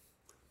today?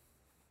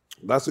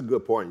 That's a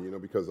good point,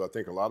 because I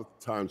think a lot of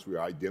times we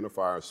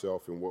identify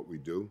ourselves in what we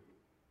do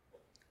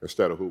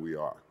instead of who we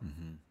are.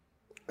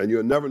 And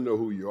you'll never know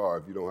who you are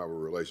if you don't have a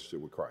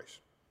relationship with Christ.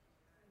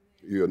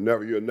 You'll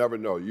never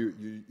know.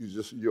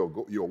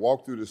 You'll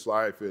walk through this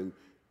life and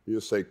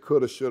you'll say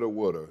coulda, shoulda,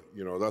 woulda.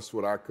 That's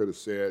what I could have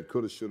said.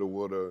 Coulda, shoulda,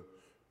 woulda.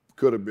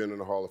 Could have been in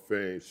the Hall of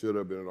Fame. Should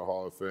have been in the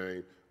Hall of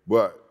Fame.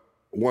 But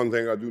one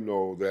thing I do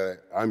know, that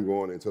I'm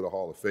going into the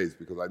Hall of Faith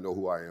because I know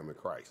who I am in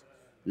Christ.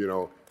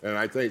 And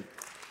I think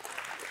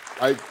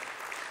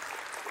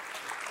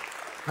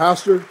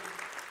Pastor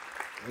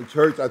and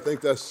church, I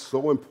think that's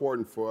so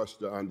important for us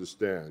to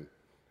understand,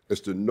 is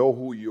to know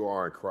who you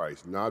are in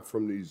Christ, not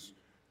from these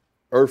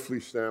earthly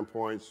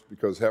standpoints,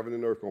 because heaven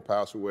and earth gonna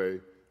pass away,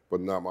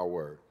 but not my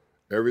word.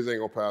 Everything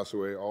gonna pass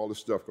away, all this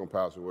stuff gonna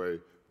pass away,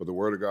 but the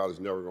word of God is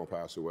never gonna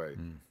pass away.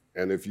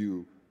 And if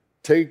you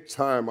take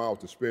time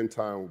out to spend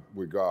time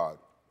with God,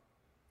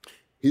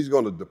 he's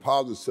gonna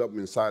deposit something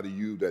inside of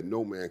you that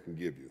no man can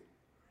give you.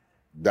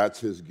 That's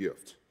his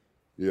gift.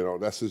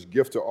 That's his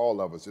gift to all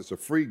of us. It's a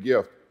free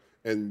gift.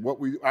 And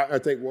I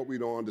think what we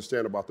don't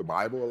understand about the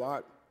Bible a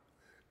lot,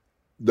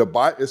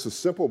 it's a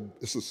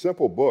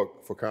simple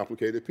book for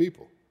complicated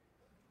people.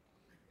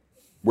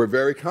 We're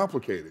very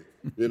complicated,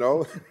 and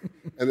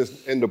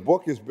the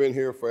book has been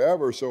here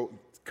forever. So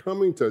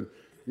coming to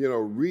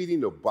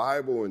reading the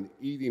Bible and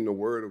eating the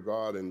Word of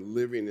God and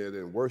living it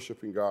and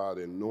worshiping God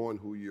and knowing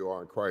who you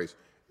are in Christ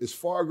is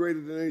far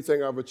greater than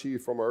anything I've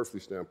achieved from an earthly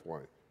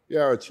standpoint.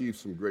 Yeah, I achieved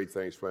some great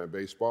things playing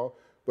baseball,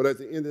 but at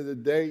the end of the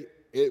day,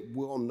 it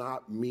will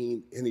not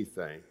mean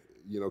anything.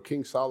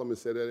 King Solomon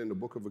said that in the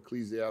book of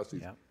Ecclesiastes.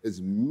 Yeah. It's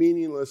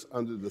meaningless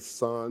under the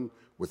sun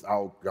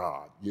without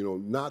God.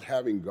 Not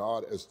having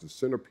God as the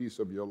centerpiece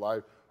of your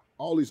life,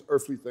 all these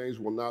earthly things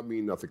will not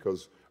mean nothing,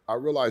 because I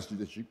realized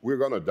that we're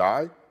going to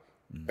die,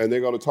 and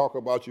they're going to talk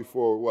about you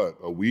for, what,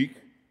 a week?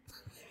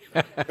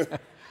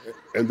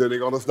 And then they're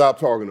going to stop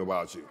talking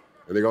about you,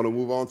 and they're going to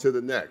move on to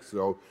the next.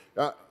 So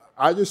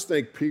I just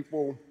think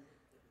people,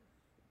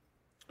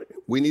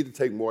 we need to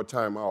take more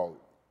time out,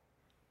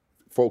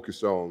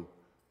 focus on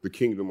the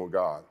kingdom of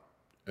God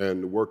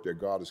and the work that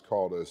God has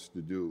called us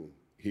to do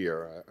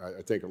here.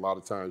 I think a lot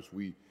of times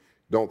we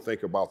don't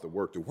think about the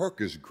work. The work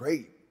is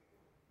great.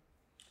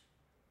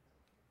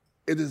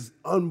 It is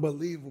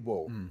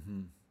unbelievable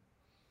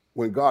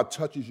when God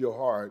touches your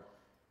heart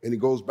and he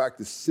goes back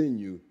to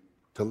send you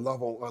to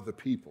love on other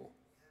people.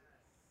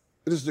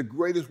 It is the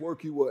greatest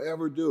work you will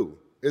ever do.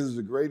 It is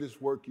the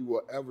greatest work you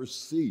will ever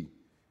see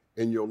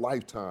in your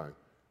lifetime,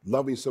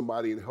 loving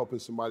somebody and helping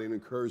somebody and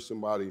encourage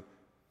somebody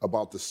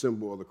about the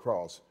symbol of the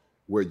cross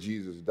where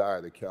Jesus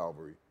died at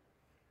Calvary.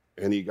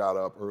 And he got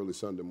up early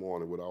Sunday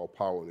morning with all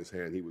power in his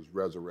hand. He was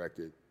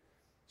resurrected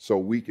so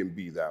we can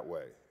be that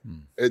way.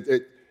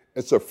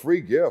 It's a free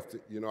gift.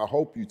 I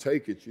hope you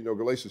take it.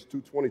 Galatians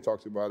 2:20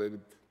 talks about it. It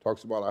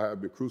talks about, I have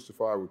been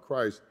crucified with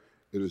Christ.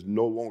 It is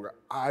no longer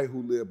I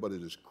who live, but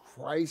it is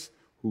Christ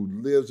who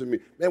lives in me.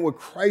 Man, when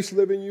Christ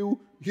lives in you,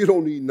 you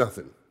don't need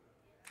nothing.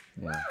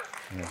 Yeah.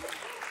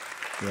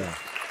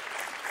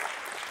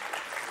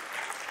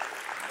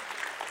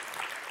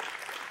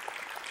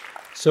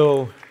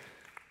 So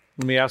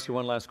let me ask you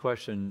one last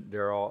question,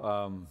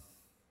 Daryl.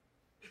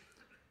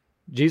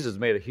 Jesus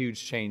made a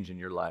huge change in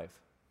your life.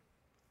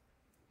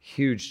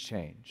 Huge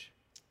change.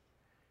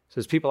 So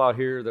there's people out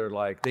here that are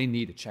like, they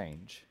need a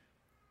change.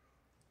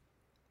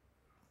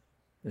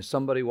 There's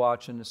somebody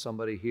watching, there's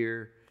somebody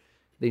here,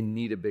 they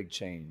need a big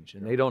change.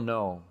 And they don't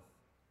know.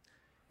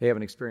 They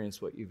haven't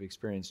experienced what you've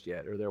experienced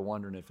yet, or they're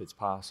wondering if it's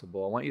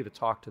possible. I want you to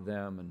talk to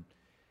them and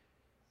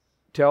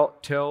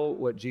tell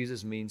what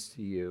Jesus means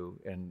to you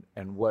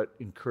and what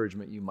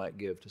encouragement you might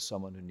give to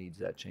someone who needs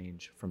that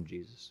change from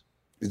Jesus.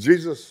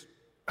 Jesus,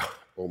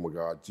 oh my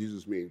God,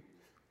 Jesus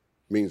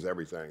means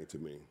everything to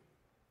me.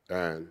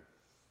 And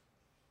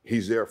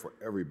he's there for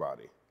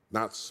everybody,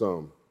 not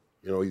some.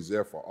 He's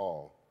there for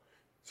all.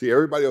 See,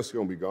 everybody else is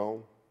going to be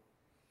gone.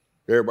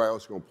 Everybody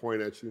else is going to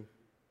point at you.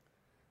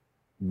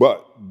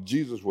 But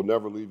Jesus will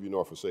never leave you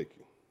nor forsake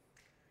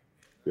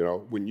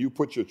you. When you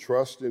put your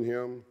trust in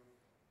him,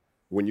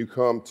 when you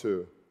come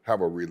to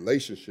have a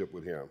relationship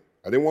with him,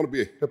 I didn't want to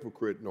be a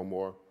hypocrite no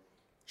more,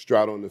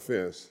 straddling the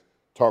fence,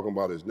 talking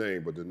about his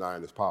name, but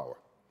denying his power.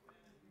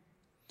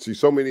 See,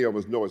 so many of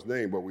us know his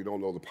name, but we don't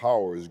know the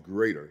power is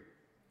greater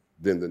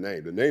than the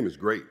name. The name is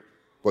great,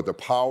 but the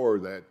power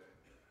that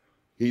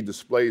he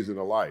displays in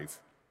a life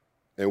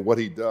and what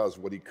he does,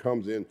 what he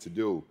comes in to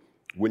do,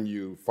 when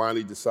you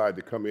finally decide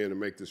to come in and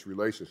make this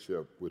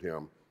relationship with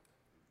him,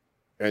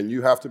 and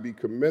you have to be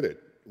committed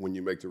when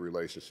you make the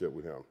relationship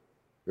with him.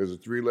 There's a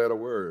 3-letter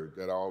word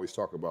that I always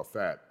talk about,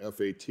 FAT,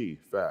 F-A-T,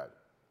 FAT.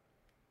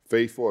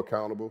 Faithful,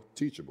 accountable,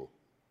 teachable.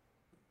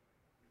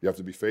 You have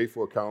to be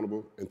faithful,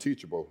 accountable, and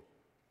teachable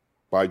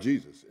by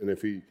Jesus. And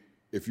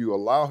if you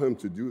allow him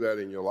to do that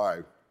in your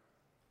life,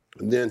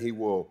 then he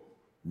will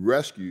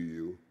rescue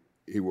you,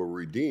 he will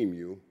redeem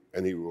you,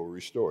 and he will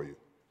restore you.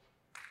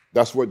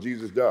 That's what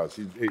Jesus does.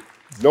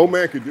 No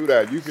man can do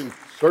that. You can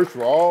search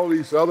for all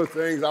these other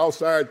things,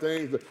 outside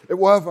things.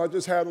 Well, if I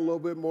just had a little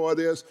bit more of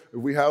this, if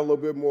we had a little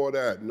bit more of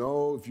that.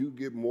 No, if you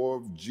get more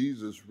of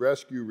Jesus,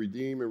 rescue,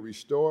 redeem, and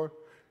restore,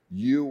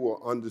 you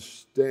will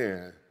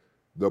understand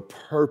the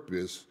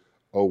purpose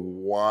of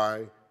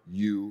why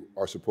you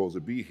are supposed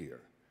to be here.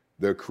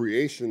 The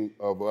creation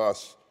of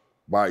us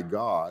by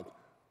God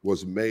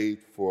was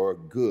made for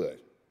good.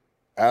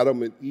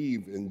 Adam and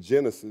Eve in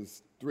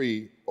Genesis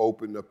 3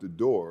 opened up the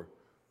door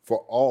for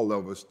all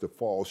of us to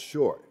fall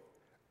short.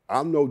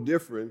 I'm no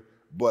different,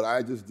 but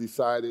I just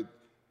decided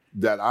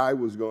that I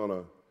was going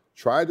to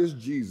try this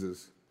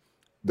Jesus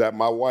that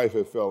my wife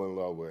had fell in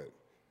love with.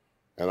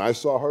 And I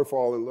saw her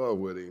fall in love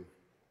with him,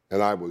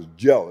 and I was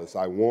jealous.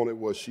 I wanted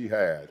what she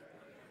had.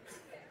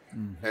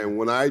 Mm-hmm. And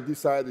when I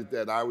decided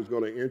that I was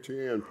going to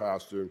enter in,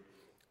 Pastor,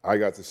 I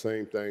got the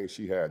same thing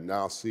she had.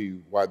 Now see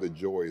why the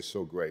joy is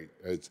so great.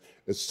 It's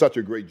such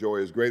a great joy.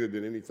 It's greater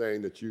than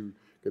anything that you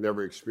can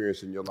ever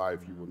experience in your life.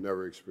 You will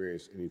never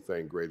experience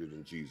anything greater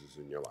than Jesus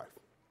in your life.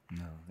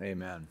 No.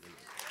 Amen.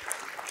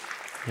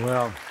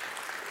 Well,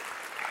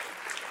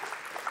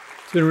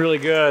 It's been really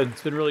good.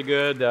 It's been really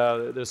good.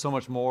 There's so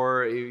much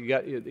more. You've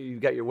got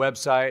your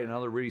website and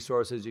other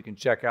resources. You can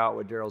check out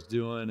what Daryl's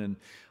doing and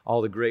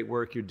all the great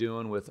work you're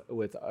doing with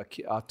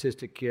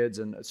autistic kids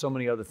and so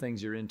many other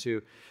things you're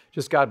into.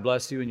 Just God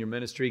bless you in your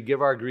ministry.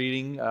 Give our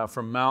greeting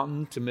from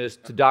Mountain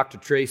to Dr.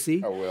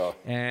 Tracy. I will.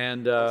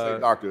 And say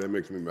doctor, that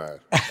makes me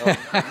mad.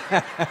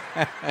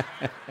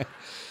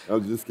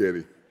 I'm just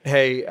kidding.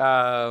 Hey,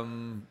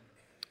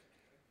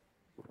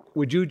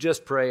 would you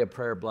just pray a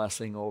prayer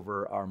blessing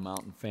over our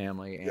Mountain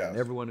family and Yes.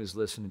 everyone who's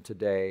listening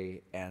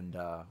today? And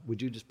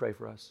would you just pray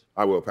for us?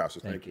 I will, Pastor.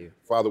 Thank you.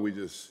 Father, we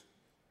just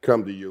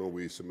come to you and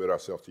we submit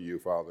ourselves to you,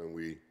 Father, and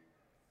we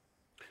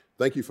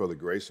thank you for the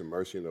grace and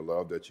mercy and the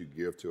love that you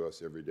give to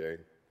us every day.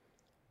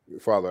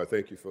 Father, I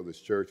thank you for this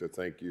church. I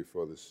thank you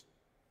for this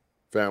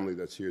family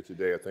that's here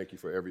today. I thank you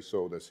for every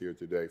soul that's here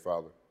today,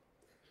 Father.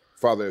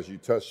 Father, as you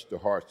touch the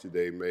hearts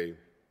today, may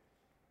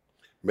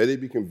they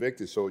be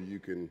convicted so you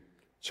can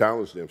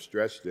challenge them,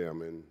 stretch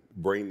them, and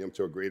bring them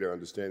to a greater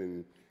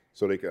understanding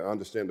so they can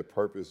understand the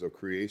purpose of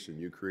creation.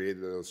 You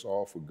created us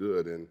all for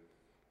good, and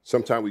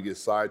sometimes we get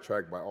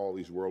sidetracked by all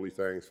these worldly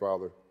things,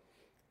 Father.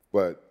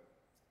 But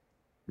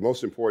the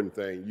most important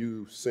thing,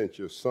 you sent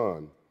your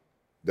Son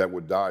that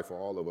would die for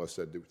all of us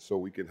so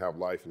we can have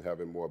life and have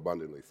it more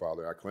abundantly,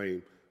 Father. I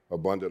claim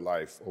abundant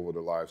life over the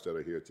lives that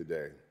are here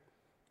today.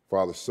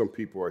 Father, some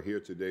people are here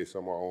today,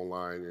 some are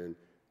online, and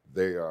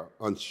they are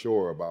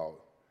unsure about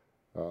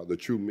the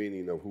true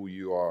meaning of who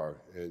you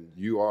are. And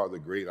you are the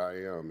great I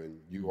am, and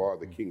you are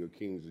the King of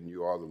Kings, and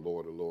you are the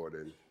Lord of Lords.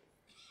 And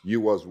you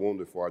was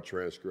wounded for our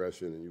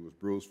transgression, and you was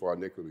bruised for our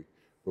iniquity.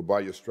 But by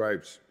your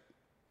stripes,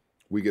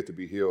 we get to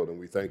be healed, and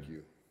we thank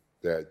you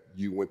that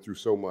you went through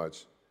so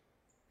much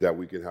that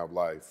we can have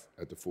life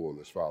at the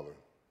fullness, Father.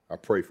 I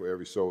pray for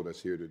every soul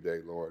that's here today,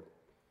 Lord.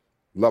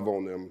 Love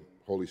on them,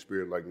 Holy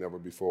Spirit, like never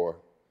before.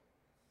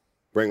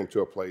 Bring them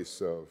to a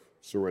place of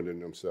surrendering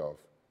themselves.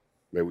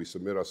 May we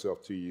submit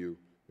ourselves to you,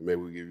 and may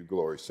we give you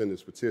glory. Send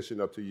this petition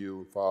up to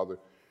you, Father,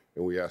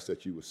 and we ask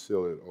that you would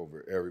seal it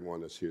over everyone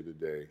that's here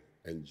today.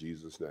 In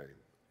Jesus' name,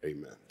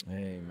 amen.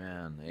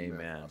 Amen.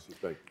 Amen.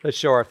 Thank you. Let's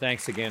show our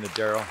thanks again to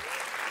Daryl.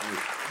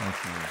 Thank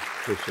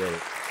you. Appreciate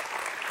it.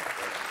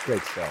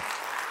 Great stuff.